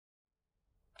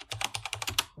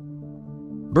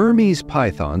Burmese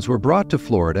pythons were brought to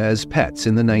Florida as pets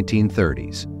in the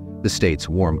 1930s. The state's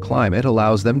warm climate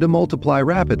allows them to multiply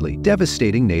rapidly,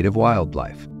 devastating native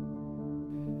wildlife.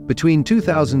 Between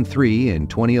 2003 and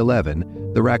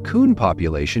 2011, the raccoon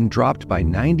population dropped by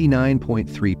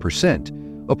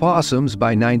 99.3%, opossums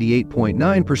by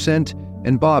 98.9%,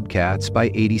 and bobcats by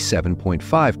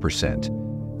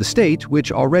 87.5%. The state,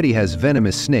 which already has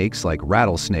venomous snakes like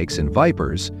rattlesnakes and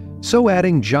vipers, so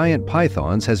adding giant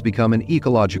pythons has become an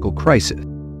ecological crisis.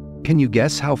 Can you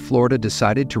guess how Florida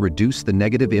decided to reduce the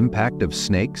negative impact of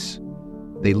snakes?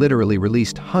 They literally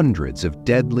released hundreds of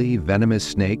deadly, venomous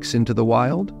snakes into the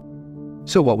wild.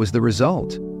 So what was the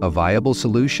result? A viable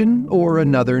solution or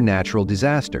another natural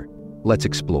disaster? Let's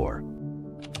explore.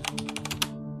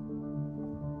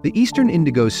 The eastern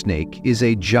indigo snake is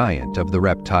a giant of the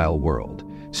reptile world,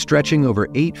 stretching over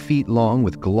 8 feet long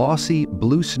with glossy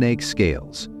blue snake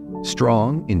scales.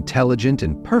 Strong, intelligent,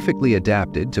 and perfectly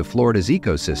adapted to Florida's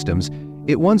ecosystems,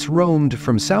 it once roamed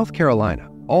from South Carolina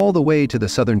all the way to the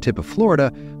southern tip of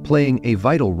Florida, playing a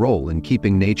vital role in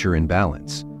keeping nature in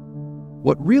balance.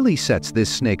 What really sets this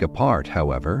snake apart,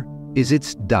 however, is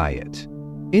its diet.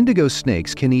 Indigo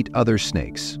snakes can eat other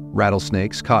snakes,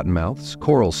 rattlesnakes, cottonmouths,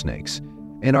 coral snakes,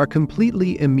 and are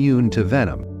completely immune to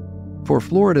venom. For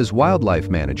Florida's wildlife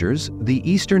managers, the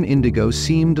eastern indigo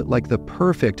seemed like the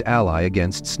perfect ally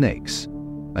against snakes,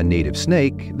 a native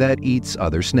snake that eats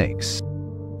other snakes.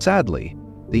 Sadly,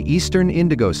 the eastern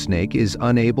indigo snake is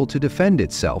unable to defend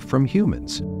itself from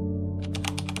humans.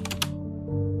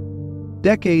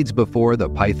 Decades before the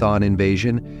python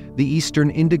invasion, the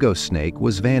eastern indigo snake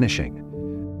was vanishing.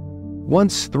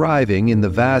 Once thriving in the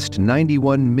vast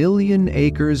 91 million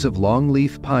acres of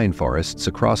longleaf pine forests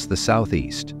across the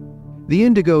southeast, the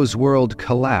indigo's world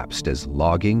collapsed as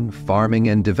logging, farming,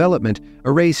 and development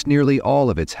erased nearly all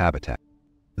of its habitat.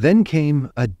 Then came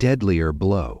a deadlier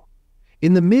blow.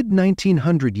 In the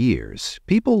mid-1900 years,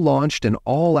 people launched an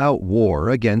all-out war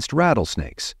against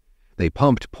rattlesnakes. They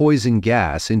pumped poison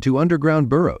gas into underground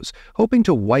burrows, hoping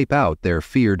to wipe out their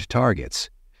feared targets.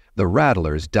 The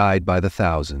rattlers died by the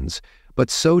thousands, but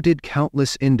so did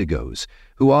countless indigos,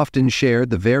 who often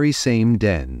shared the very same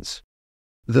dens.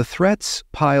 The threats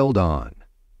piled on.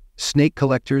 Snake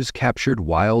collectors captured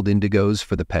wild indigos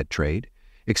for the pet trade.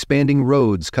 Expanding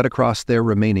roads cut across their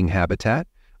remaining habitat,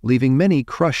 leaving many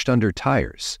crushed under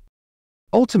tires.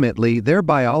 Ultimately, their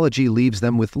biology leaves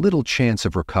them with little chance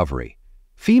of recovery.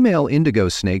 Female indigo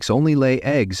snakes only lay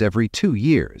eggs every 2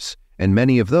 years, and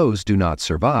many of those do not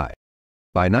survive.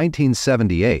 By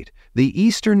 1978, the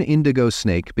eastern indigo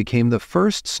snake became the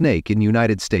first snake in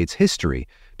United States history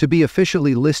to be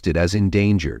officially listed as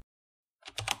endangered.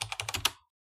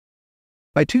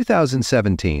 By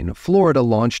 2017, Florida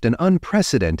launched an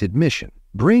unprecedented mission: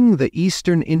 bring the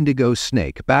eastern indigo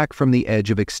snake back from the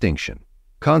edge of extinction.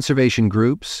 Conservation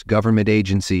groups, government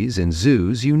agencies, and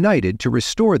zoos united to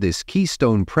restore this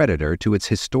keystone predator to its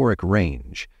historic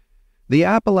range. The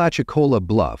Apalachicola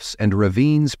Bluffs and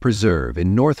Ravines Preserve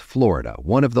in North Florida,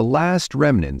 one of the last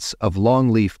remnants of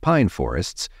longleaf pine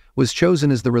forests, was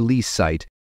chosen as the release site.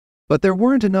 But there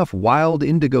weren't enough wild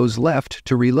indigos left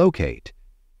to relocate.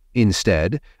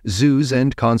 Instead, zoos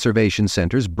and conservation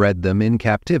centers bred them in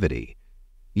captivity.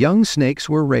 Young snakes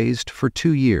were raised for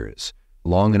 2 years,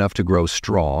 long enough to grow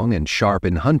strong and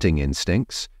sharpen hunting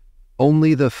instincts.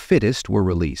 Only the fittest were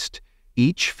released,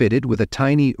 each fitted with a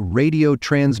tiny radio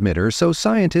transmitter so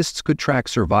scientists could track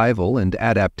survival and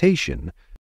adaptation.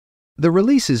 The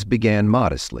releases began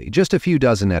modestly, just a few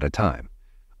dozen at a time.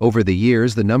 Over the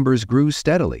years, the numbers grew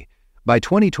steadily. By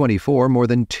 2024, more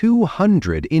than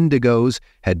 200 indigos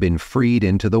had been freed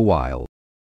into the wild.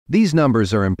 These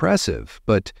numbers are impressive,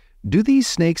 but do these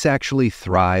snakes actually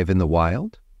thrive in the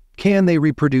wild? Can they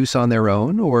reproduce on their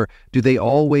own, or do they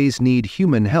always need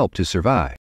human help to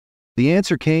survive? The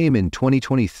answer came in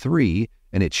 2023,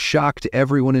 and it shocked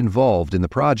everyone involved in the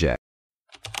project.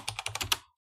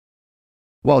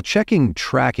 While checking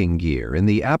tracking gear in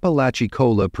the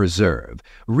Apalachicola Preserve,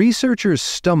 researchers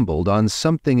stumbled on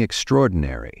something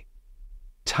extraordinary.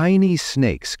 Tiny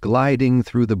snakes gliding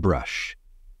through the brush.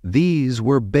 These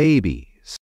were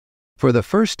babies. For the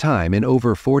first time in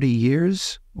over 40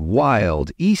 years,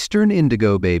 wild eastern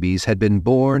indigo babies had been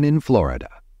born in Florida.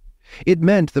 It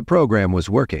meant the program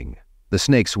was working. The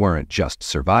snakes weren't just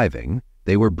surviving.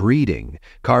 They were breeding,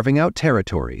 carving out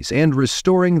territories, and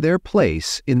restoring their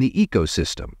place in the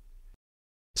ecosystem.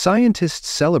 Scientists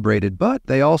celebrated, but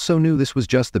they also knew this was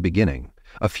just the beginning.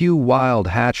 A few wild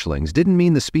hatchlings didn't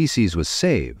mean the species was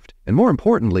saved, and more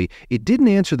importantly, it didn't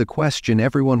answer the question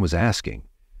everyone was asking.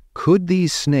 Could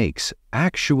these snakes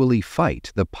actually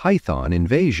fight the python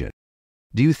invasion?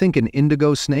 Do you think an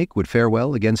indigo snake would fare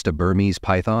well against a Burmese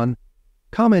python?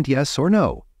 Comment yes or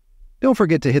no. Don't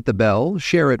forget to hit the bell,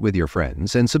 share it with your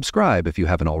friends, and subscribe if you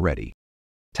haven't already.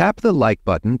 Tap the like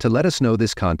button to let us know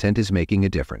this content is making a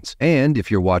difference. And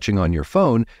if you're watching on your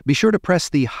phone, be sure to press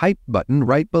the hype button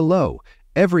right below.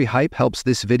 Every hype helps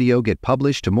this video get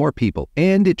published to more people,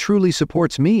 and it truly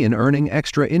supports me in earning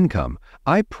extra income.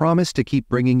 I promise to keep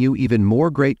bringing you even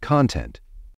more great content.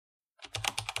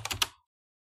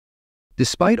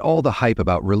 Despite all the hype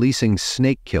about releasing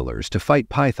snake killers to fight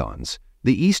pythons,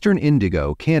 the eastern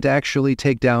indigo can't actually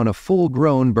take down a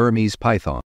full-grown Burmese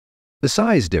python. The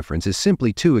size difference is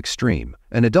simply too extreme.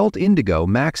 An adult indigo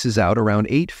maxes out around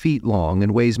 8 feet long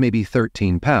and weighs maybe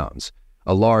 13 pounds.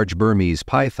 A large Burmese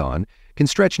python can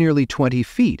stretch nearly 20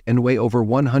 feet and weigh over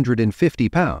 150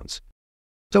 pounds.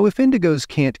 So if indigos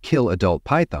can't kill adult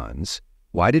pythons,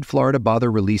 why did Florida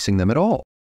bother releasing them at all?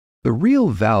 The real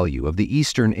value of the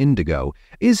eastern indigo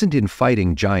isn't in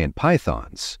fighting giant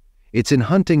pythons. It's in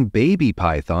hunting baby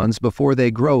pythons before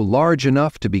they grow large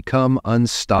enough to become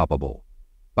unstoppable.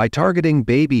 By targeting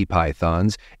baby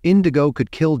pythons, indigo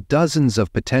could kill dozens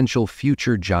of potential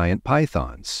future giant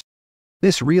pythons.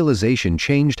 This realization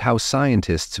changed how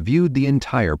scientists viewed the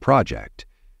entire project.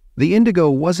 The indigo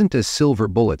wasn't a silver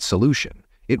bullet solution.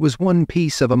 It was one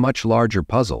piece of a much larger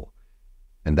puzzle.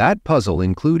 And that puzzle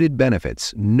included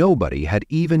benefits nobody had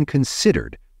even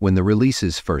considered when the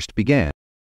releases first began.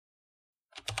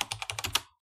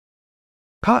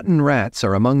 Cotton rats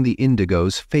are among the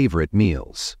indigo's favorite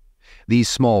meals. These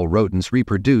small rodents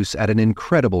reproduce at an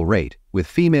incredible rate, with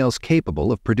females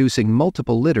capable of producing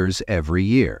multiple litters every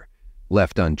year.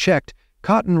 Left unchecked,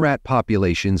 cotton rat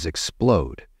populations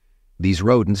explode. These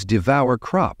rodents devour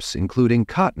crops, including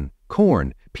cotton,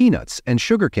 corn, peanuts, and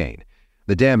sugarcane.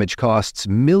 The damage costs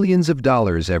millions of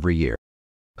dollars every year.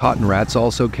 Cotton rats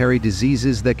also carry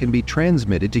diseases that can be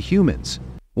transmitted to humans.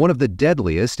 One of the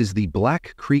deadliest is the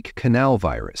Black Creek Canal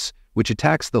virus, which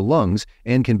attacks the lungs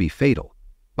and can be fatal.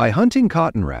 By hunting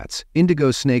cotton rats,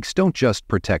 indigo snakes don't just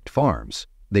protect farms,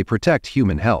 they protect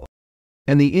human health.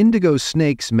 And the indigo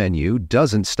snake's menu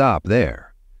doesn't stop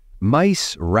there.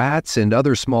 Mice, rats, and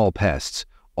other small pests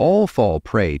all fall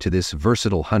prey to this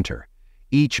versatile hunter.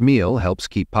 Each meal helps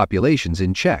keep populations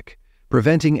in check,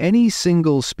 preventing any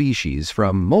single species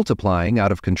from multiplying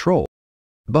out of control.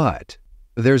 But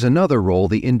there's another role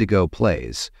the indigo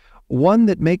plays, one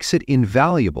that makes it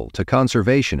invaluable to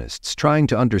conservationists trying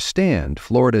to understand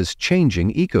Florida's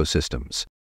changing ecosystems.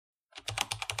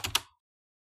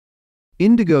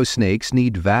 Indigo snakes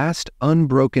need vast,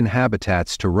 unbroken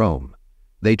habitats to roam.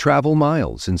 They travel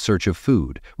miles in search of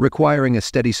food, requiring a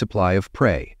steady supply of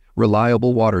prey,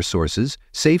 reliable water sources,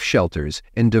 safe shelters,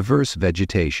 and diverse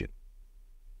vegetation.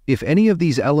 If any of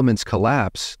these elements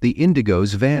collapse, the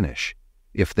indigos vanish.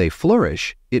 If they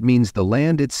flourish, it means the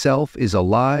land itself is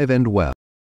alive and well.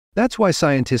 That's why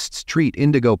scientists treat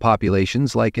indigo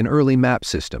populations like an early map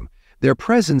system. Their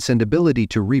presence and ability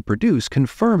to reproduce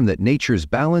confirm that nature's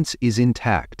balance is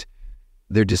intact.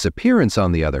 Their disappearance,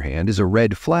 on the other hand, is a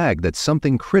red flag that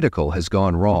something critical has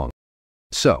gone wrong.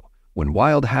 So, when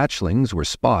wild hatchlings were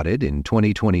spotted in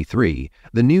 2023,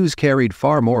 the news carried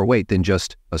far more weight than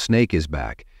just "a snake is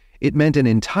back." It meant an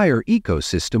entire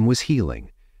ecosystem was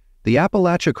healing. The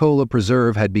Apalachicola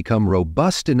Preserve had become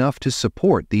robust enough to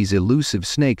support these elusive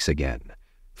snakes again.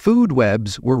 Food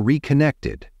webs were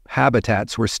reconnected,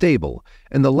 habitats were stable,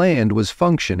 and the land was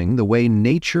functioning the way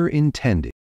nature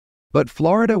intended. But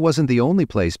Florida wasn't the only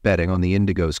place betting on the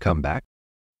indigo's comeback.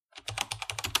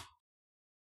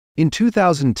 In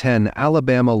 2010,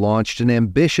 Alabama launched an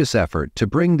ambitious effort to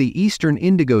bring the eastern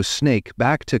indigo snake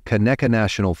back to Conecuh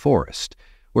National Forest,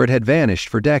 where it had vanished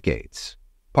for decades.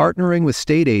 Partnering with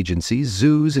state agencies,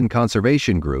 zoos, and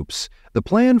conservation groups, the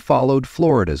plan followed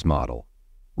Florida's model.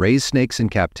 Raise snakes in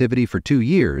captivity for 2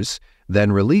 years,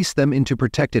 then release them into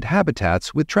protected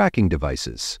habitats with tracking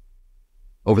devices.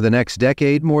 Over the next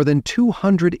decade, more than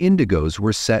 200 indigos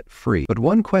were set free. But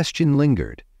one question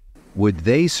lingered: would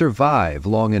they survive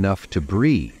long enough to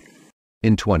breed?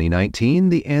 In 2019,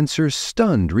 the answer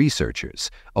stunned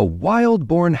researchers. A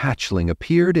wild-born hatchling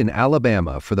appeared in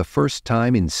Alabama for the first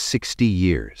time in 60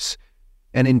 years.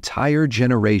 An entire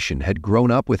generation had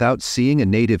grown up without seeing a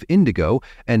native indigo,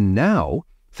 and now,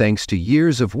 thanks to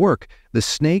years of work, the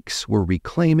snakes were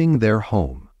reclaiming their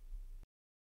home.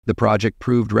 The project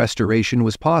proved restoration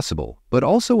was possible, but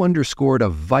also underscored a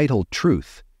vital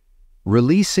truth.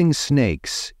 Releasing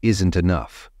snakes isn't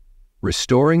enough.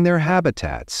 Restoring their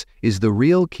habitats is the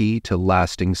real key to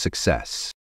lasting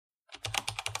success.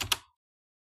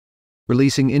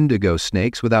 Releasing indigo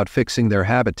snakes without fixing their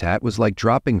habitat was like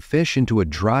dropping fish into a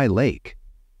dry lake.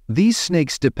 These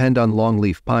snakes depend on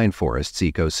longleaf pine forests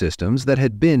ecosystems that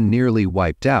had been nearly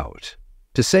wiped out.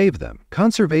 To save them,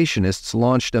 conservationists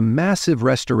launched a massive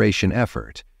restoration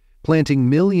effort, planting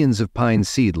millions of pine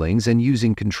seedlings and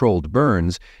using controlled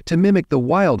burns to mimic the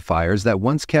wildfires that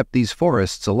once kept these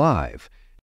forests alive.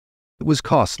 It was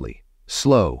costly,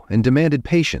 slow, and demanded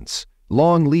patience.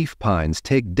 Longleaf pines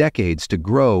take decades to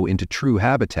grow into true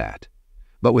habitat.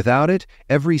 But without it,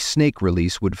 every snake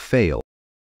release would fail.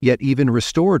 Yet even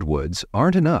restored woods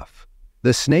aren't enough.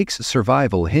 The snake's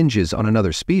survival hinges on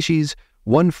another species,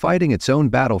 one fighting its own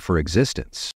battle for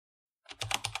existence.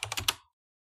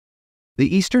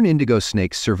 The eastern indigo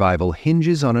snake's survival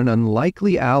hinges on an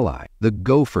unlikely ally, the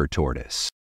gopher tortoise.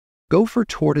 Gopher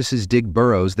tortoises dig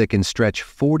burrows that can stretch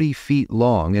 40 feet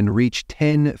long and reach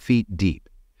 10 feet deep.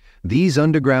 These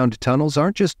underground tunnels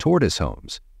aren't just tortoise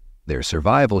homes. They're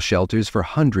survival shelters for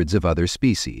hundreds of other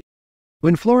species.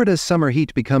 When Florida's summer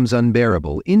heat becomes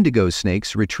unbearable, indigo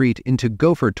snakes retreat into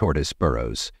gopher tortoise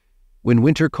burrows. When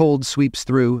winter cold sweeps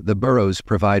through, the burrows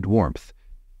provide warmth.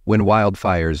 When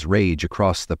wildfires rage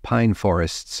across the pine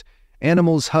forests,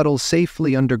 animals huddle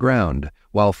safely underground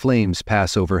while flames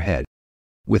pass overhead.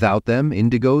 Without them,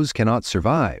 indigos cannot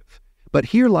survive. But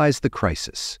here lies the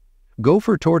crisis.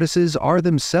 Gopher tortoises are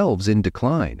themselves in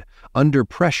decline, under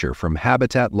pressure from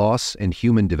habitat loss and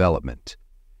human development.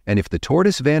 And if the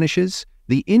tortoise vanishes,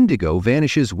 the indigo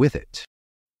vanishes with it.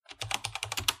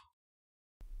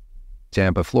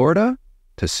 Tampa, Florida,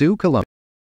 to Sioux, Columbia.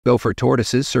 Gopher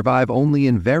tortoises survive only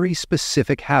in very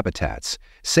specific habitats: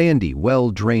 sandy,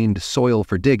 well-drained soil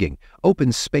for digging,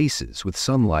 open spaces with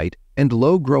sunlight, and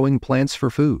low-growing plants for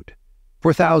food.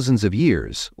 For thousands of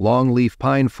years, longleaf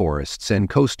pine forests and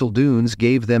coastal dunes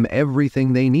gave them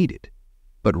everything they needed.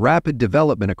 But rapid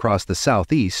development across the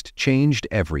southeast changed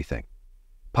everything.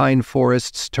 Pine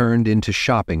forests turned into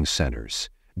shopping centers.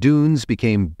 Dunes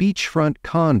became beachfront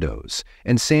condos,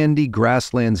 and sandy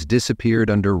grasslands disappeared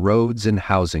under roads and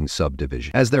housing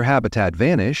subdivisions. As their habitat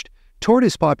vanished,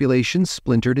 tortoise populations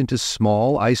splintered into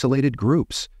small, isolated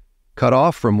groups. Cut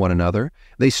off from one another,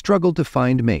 they struggled to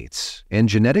find mates, and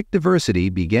genetic diversity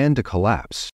began to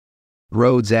collapse.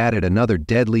 Roads added another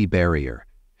deadly barrier.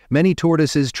 Many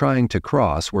tortoises trying to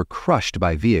cross were crushed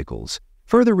by vehicles,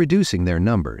 further reducing their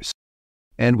numbers.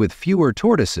 And with fewer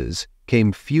tortoises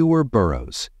came fewer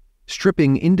burrows,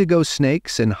 stripping indigo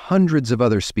snakes and hundreds of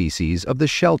other species of the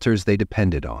shelters they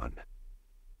depended on.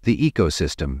 The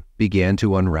ecosystem began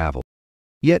to unravel.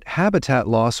 Yet habitat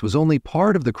loss was only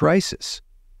part of the crisis.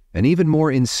 An even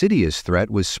more insidious threat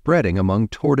was spreading among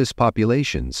tortoise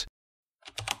populations.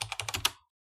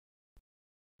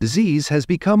 Disease has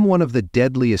become one of the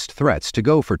deadliest threats to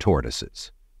gopher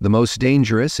tortoises. The most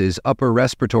dangerous is upper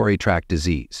respiratory tract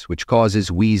disease, which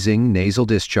causes wheezing, nasal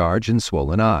discharge, and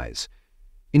swollen eyes.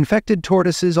 Infected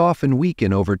tortoises often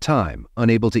weaken over time,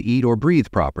 unable to eat or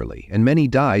breathe properly, and many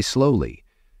die slowly.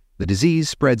 The disease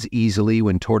spreads easily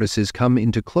when tortoises come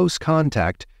into close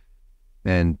contact,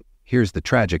 and here's the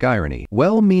tragic irony: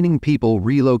 well-meaning people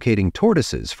relocating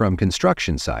tortoises from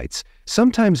construction sites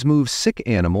sometimes move sick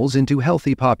animals into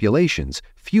healthy populations,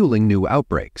 fueling new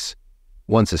outbreaks.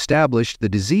 Once established, the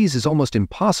disease is almost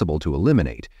impossible to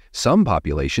eliminate. Some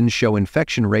populations show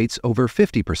infection rates over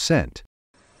 50%.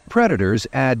 Predators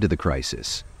add to the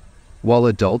crisis. While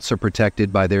adults are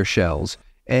protected by their shells,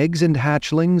 eggs and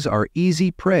hatchlings are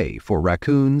easy prey for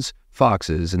raccoons,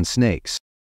 foxes, and snakes.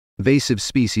 Invasive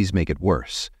species make it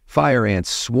worse. Fire ants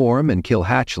swarm and kill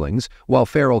hatchlings, while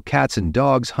feral cats and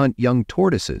dogs hunt young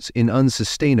tortoises in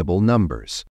unsustainable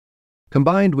numbers.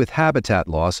 Combined with habitat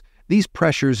loss, these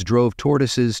pressures drove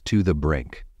tortoises to the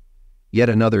brink. Yet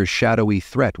another shadowy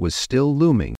threat was still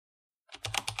looming.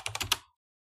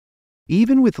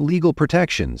 Even with legal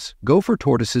protections, gopher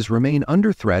tortoises remain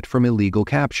under threat from illegal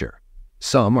capture.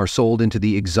 Some are sold into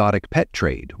the exotic pet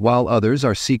trade, while others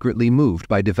are secretly moved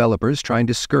by developers trying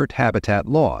to skirt habitat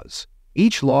laws.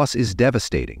 Each loss is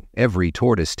devastating. Every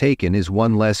tortoise taken is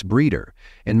one less breeder,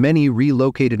 and many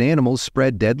relocated animals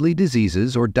spread deadly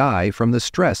diseases or die from the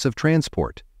stress of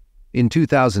transport. In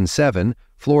 2007,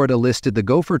 Florida listed the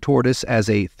gopher tortoise as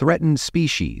a threatened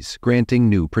species, granting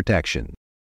new protection.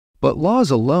 But laws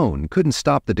alone couldn't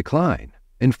stop the decline.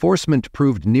 Enforcement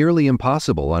proved nearly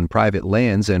impossible on private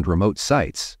lands and remote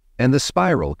sites, and the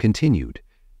spiral continued.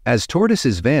 As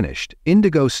tortoises vanished,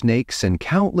 indigo snakes and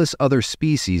countless other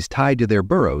species tied to their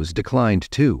burrows declined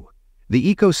too.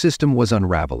 The ecosystem was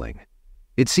unraveling.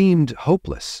 It seemed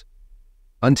hopeless.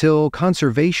 Until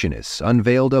conservationists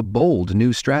unveiled a bold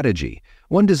new strategy,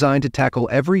 one designed to tackle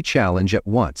every challenge at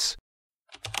once.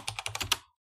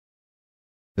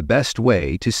 The best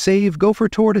way to save gopher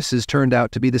tortoises turned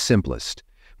out to be the simplest: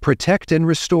 protect and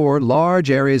restore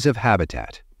large areas of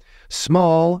habitat.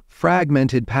 Small,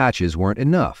 fragmented patches weren't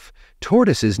enough.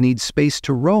 Tortoises need space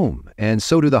to roam, and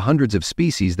so do the hundreds of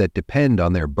species that depend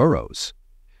on their burrows.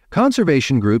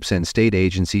 Conservation groups and state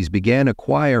agencies began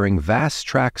acquiring vast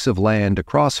tracts of land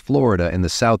across Florida and the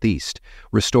southeast,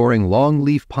 restoring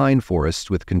longleaf pine forests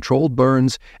with controlled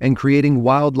burns and creating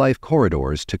wildlife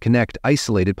corridors to connect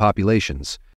isolated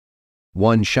populations.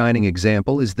 One shining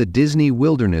example is the Disney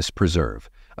Wilderness Preserve,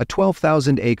 a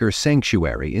 12,000-acre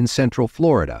sanctuary in central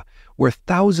Florida, where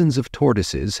thousands of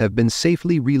tortoises have been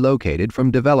safely relocated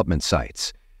from development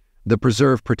sites. The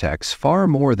preserve protects far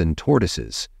more than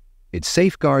tortoises. It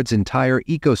safeguards entire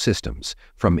ecosystems,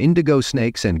 from indigo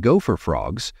snakes and gopher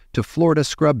frogs to Florida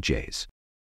scrub jays.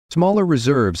 Smaller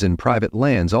reserves and private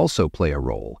lands also play a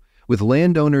role, with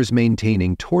landowners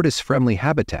maintaining tortoise-friendly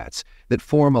habitats that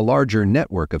form a larger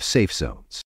network of safe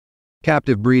zones.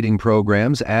 Captive breeding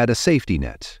programs add a safety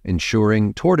net,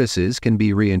 ensuring tortoises can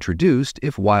be reintroduced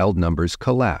if wild numbers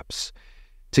collapse.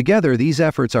 Together, these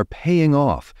efforts are paying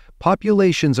off.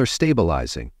 Populations are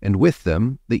stabilizing, and with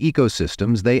them, the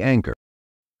ecosystems they anchor.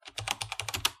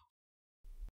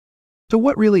 So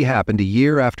what really happened a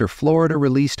year after Florida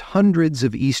released hundreds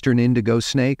of eastern indigo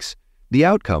snakes? The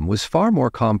outcome was far more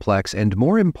complex and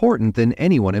more important than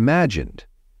anyone imagined.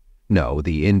 No,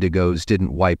 the indigos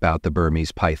didn't wipe out the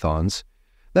Burmese pythons.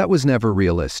 That was never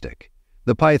realistic.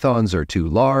 The pythons are too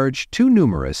large, too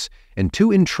numerous, and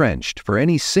too entrenched for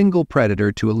any single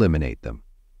predator to eliminate them.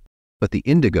 But the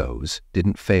indigos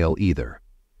didn't fail either.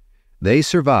 They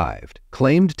survived,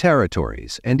 claimed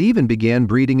territories, and even began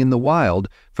breeding in the wild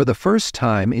for the first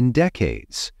time in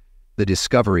decades. The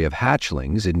discovery of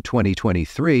hatchlings in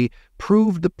 2023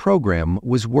 proved the program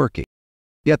was working.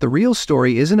 Yet the real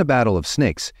story isn't a battle of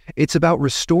snakes, it's about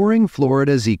restoring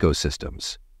Florida's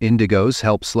ecosystems. Indigos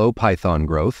help slow python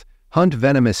growth, hunt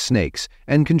venomous snakes,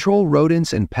 and control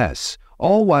rodents and pests,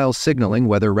 all while signaling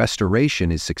whether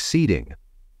restoration is succeeding.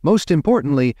 Most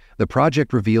importantly, the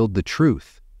project revealed the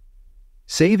truth.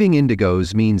 Saving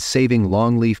indigos means saving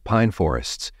longleaf pine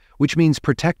forests, which means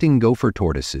protecting gopher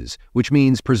tortoises, which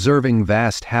means preserving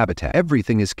vast habitat.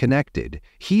 Everything is connected.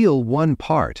 Heal one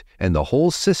part, and the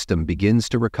whole system begins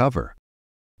to recover.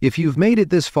 If you've made it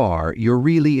this far, you're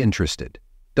really interested.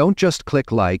 Don't just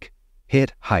click like,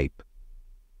 hit hype.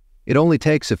 It only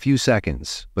takes a few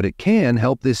seconds, but it can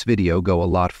help this video go a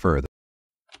lot further.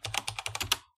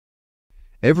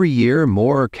 Every year,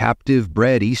 more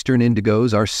captive-bred eastern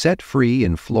indigos are set free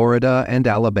in Florida and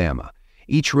Alabama.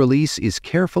 Each release is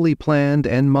carefully planned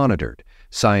and monitored.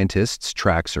 Scientists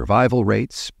track survival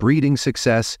rates, breeding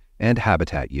success, and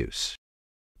habitat use.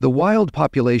 The wild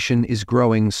population is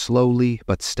growing slowly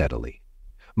but steadily.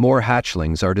 More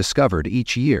hatchlings are discovered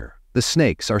each year. The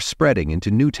snakes are spreading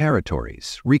into new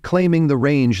territories, reclaiming the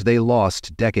range they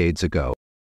lost decades ago.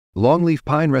 Longleaf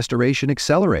pine restoration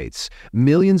accelerates.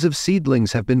 Millions of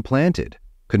seedlings have been planted.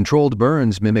 Controlled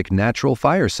burns mimic natural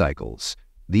fire cycles.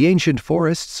 The ancient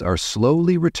forests are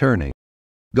slowly returning.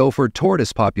 Gopher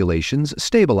tortoise populations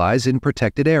stabilize in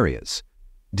protected areas.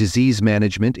 Disease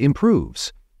management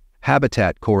improves.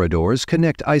 Habitat corridors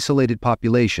connect isolated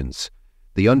populations.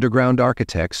 The underground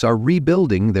architects are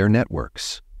rebuilding their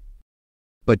networks.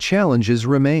 But challenges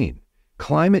remain.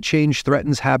 Climate change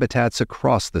threatens habitats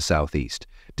across the southeast.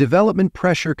 Development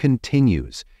pressure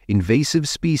continues. Invasive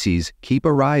species keep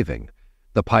arriving.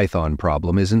 The python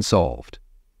problem isn't solved.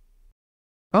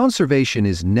 Conservation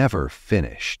is never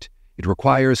finished. It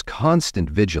requires constant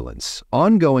vigilance,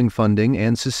 ongoing funding,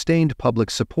 and sustained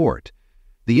public support.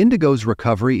 The indigo's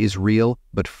recovery is real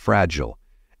but fragile.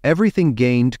 Everything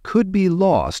gained could be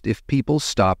lost if people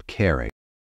stop caring.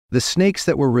 The snakes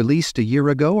that were released a year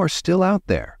ago are still out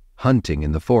there, hunting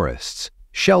in the forests,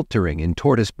 sheltering in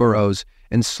tortoise burrows,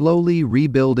 and slowly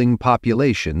rebuilding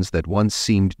populations that once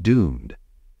seemed doomed.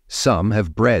 Some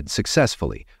have bred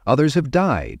successfully, others have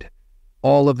died.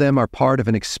 All of them are part of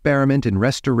an experiment in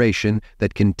restoration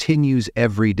that continues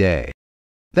every day.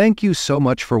 Thank you so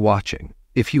much for watching.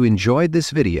 If you enjoyed this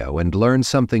video and learned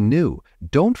something new,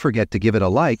 don't forget to give it a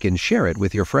like and share it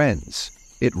with your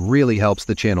friends. It really helps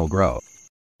the channel grow.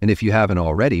 And if you haven't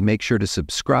already, make sure to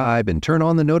subscribe and turn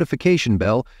on the notification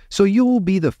bell so you'll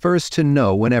be the first to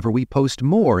know whenever we post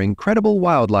more incredible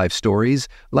wildlife stories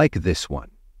like this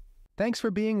one. Thanks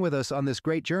for being with us on this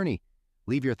great journey.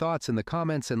 Leave your thoughts in the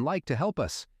comments and like to help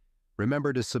us.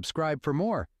 Remember to subscribe for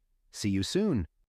more. See you soon.